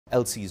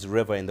Elsie's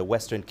River in the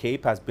Western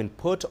Cape has been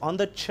put on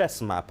the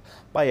chess map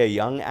by a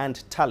young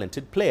and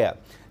talented player.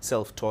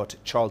 Self-taught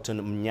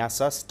Charlton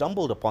Mnyasa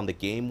stumbled upon the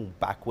game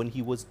back when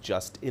he was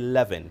just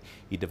 11.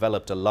 He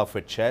developed a love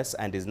for chess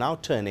and is now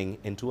turning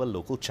into a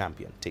local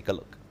champion. Take a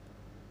look.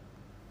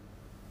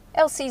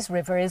 Elsie's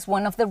River is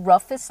one of the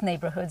roughest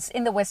neighborhoods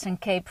in the Western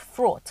Cape,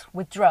 fraught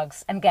with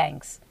drugs and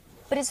gangs.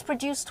 But it's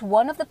produced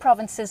one of the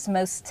province's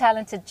most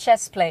talented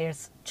chess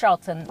players,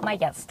 Charlton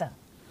Mnyasa.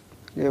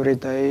 Every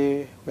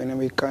day when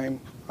we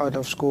came out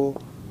of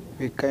school,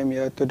 we came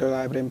here to the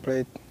library and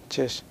played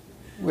chess.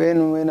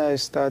 When I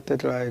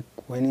started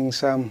winning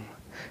some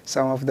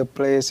of the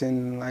players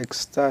and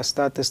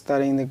started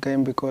studying the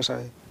game because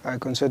I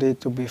consider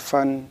it to be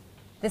fun.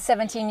 The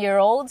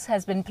 17-year-old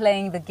has been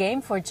playing the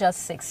game for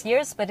just 6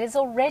 years, but is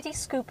already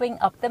scooping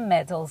up the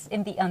medals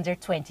in the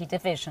under-20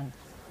 division.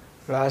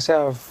 Last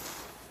year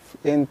I've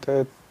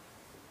entered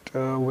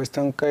the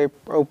Western Cape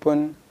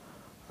Open.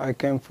 I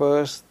came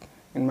first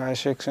in my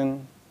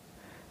section,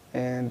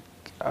 and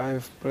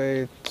I've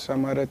played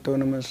some other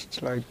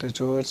tournaments like the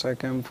George. I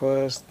came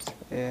first,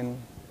 and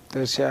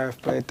this year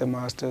I've played the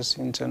Masters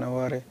in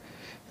January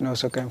and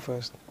also came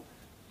first.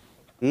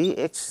 He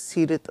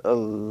exceeded a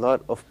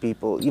lot of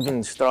people,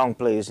 even strong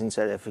players in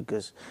South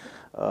Africa's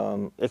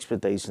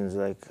expectations.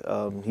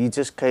 He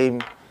just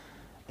came,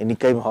 and he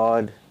came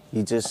hard.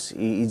 He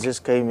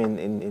just came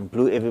and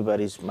blew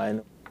everybody's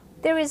mind.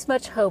 There is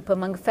much hope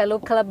among fellow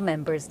club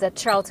members that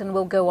Charlton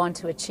will go on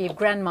to achieve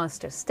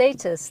Grandmaster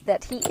status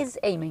that he is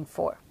aiming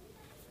for.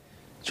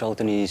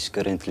 Charlton is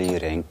currently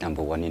ranked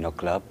 #1 in our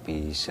club.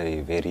 He's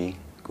a very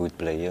good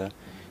player,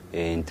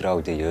 and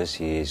throughout the years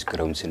he has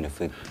grown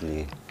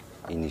significantly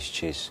in his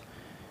chess.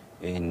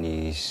 And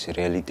he's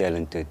really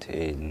talented,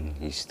 and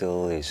he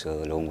still has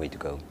a long way to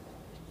go.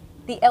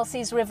 The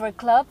Elsie's River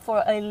Club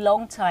for a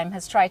long time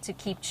has tried to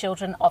keep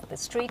children off the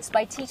streets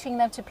by teaching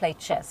them to play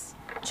chess.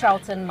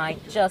 Charlton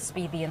might just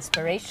be the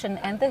inspiration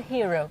and the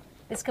hero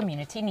this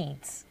community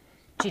needs.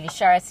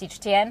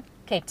 CGTN,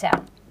 Cape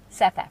Town,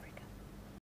 South Africa.